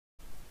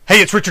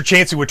Hey, it's Richard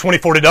Chancey with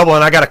 24 to Double,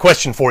 and I got a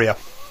question for you.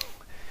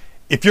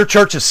 If your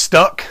church is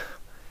stuck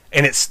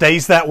and it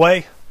stays that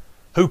way,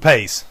 who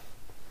pays?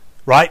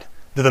 Right?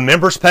 Do the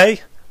members pay?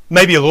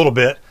 Maybe a little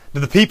bit. Do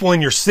the people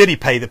in your city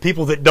pay? The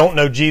people that don't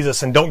know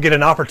Jesus and don't get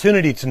an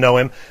opportunity to know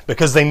Him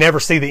because they never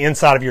see the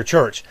inside of your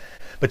church.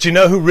 But you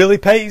know who really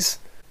pays?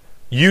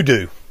 You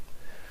do.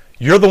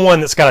 You're the one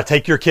that's got to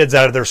take your kids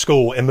out of their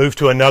school and move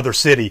to another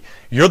city.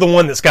 You're the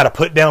one that's got to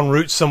put down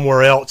roots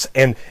somewhere else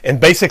and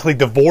basically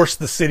divorce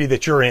the city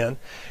that you're in.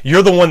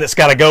 You're the one that's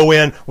got to go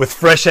in with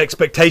fresh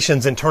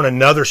expectations and turn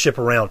another ship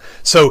around.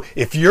 So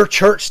if your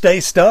church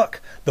stays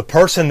stuck, the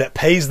person that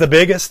pays the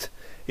biggest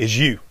is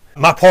you.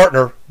 My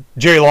partner,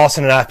 Jerry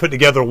Lawson, and I put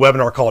together a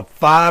webinar called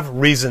 5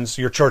 Reasons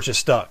Your Church is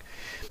Stuck.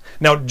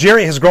 Now,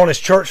 Jerry has grown his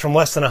church from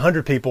less than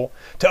 100 people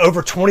to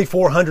over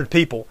 2,400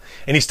 people,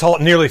 and he's taught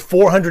nearly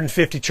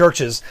 450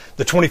 churches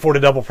the 24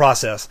 to Double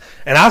process.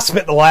 And I've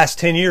spent the last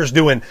 10 years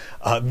doing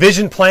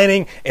vision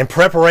planning and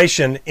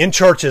preparation in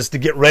churches to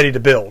get ready to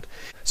build.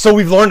 So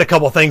we've learned a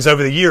couple of things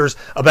over the years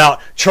about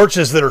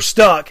churches that are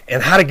stuck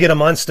and how to get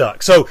them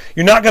unstuck. So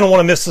you're not going to want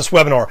to miss this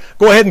webinar.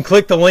 Go ahead and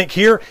click the link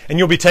here, and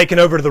you'll be taken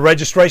over to the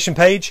registration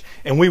page,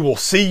 and we will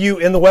see you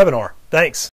in the webinar. Thanks.